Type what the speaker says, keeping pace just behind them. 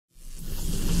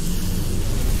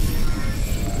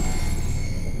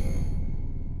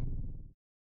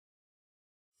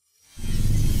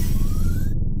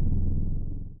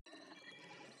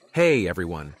Hey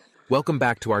everyone, welcome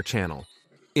back to our channel.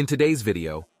 In today's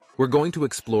video, we're going to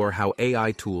explore how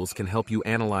AI tools can help you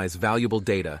analyze valuable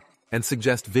data and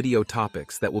suggest video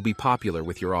topics that will be popular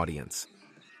with your audience.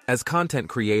 As content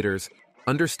creators,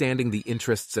 understanding the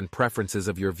interests and preferences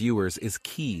of your viewers is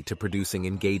key to producing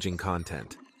engaging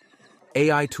content.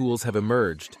 AI tools have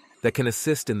emerged that can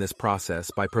assist in this process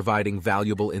by providing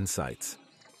valuable insights.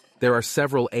 There are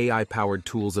several AI-powered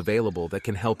tools available that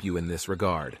can help you in this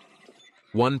regard.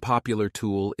 One popular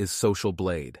tool is Social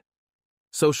Blade.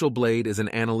 Social Blade is an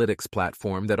analytics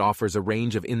platform that offers a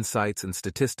range of insights and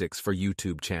statistics for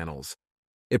YouTube channels.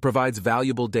 It provides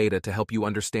valuable data to help you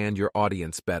understand your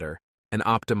audience better and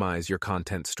optimize your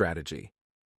content strategy.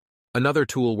 Another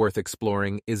tool worth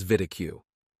exploring is VidiQ.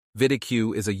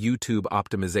 VidiQ is a YouTube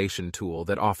optimization tool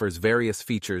that offers various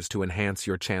features to enhance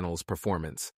your channel's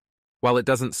performance. While it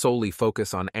doesn't solely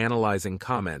focus on analyzing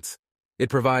comments, it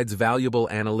provides valuable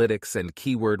analytics and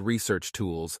keyword research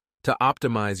tools to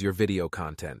optimize your video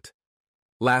content.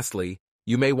 Lastly,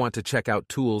 you may want to check out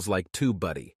tools like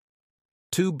TubeBuddy.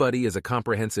 TubeBuddy is a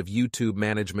comprehensive YouTube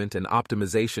management and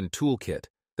optimization toolkit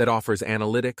that offers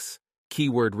analytics,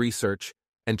 keyword research,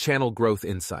 and channel growth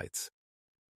insights.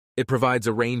 It provides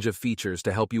a range of features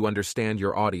to help you understand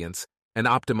your audience and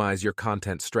optimize your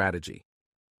content strategy.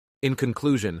 In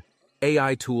conclusion,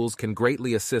 AI tools can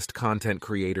greatly assist content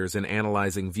creators in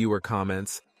analyzing viewer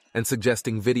comments and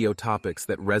suggesting video topics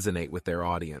that resonate with their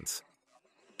audience.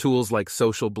 Tools like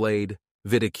Social Blade,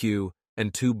 VidiQ,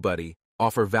 and TubeBuddy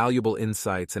offer valuable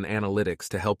insights and analytics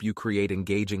to help you create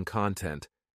engaging content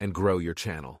and grow your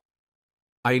channel.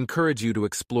 I encourage you to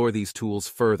explore these tools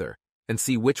further and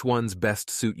see which ones best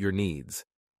suit your needs.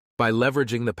 By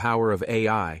leveraging the power of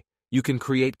AI, you can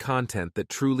create content that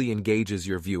truly engages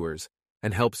your viewers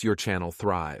and helps your channel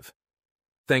thrive.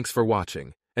 Thanks for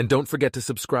watching, and don't forget to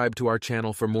subscribe to our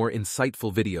channel for more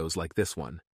insightful videos like this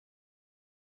one.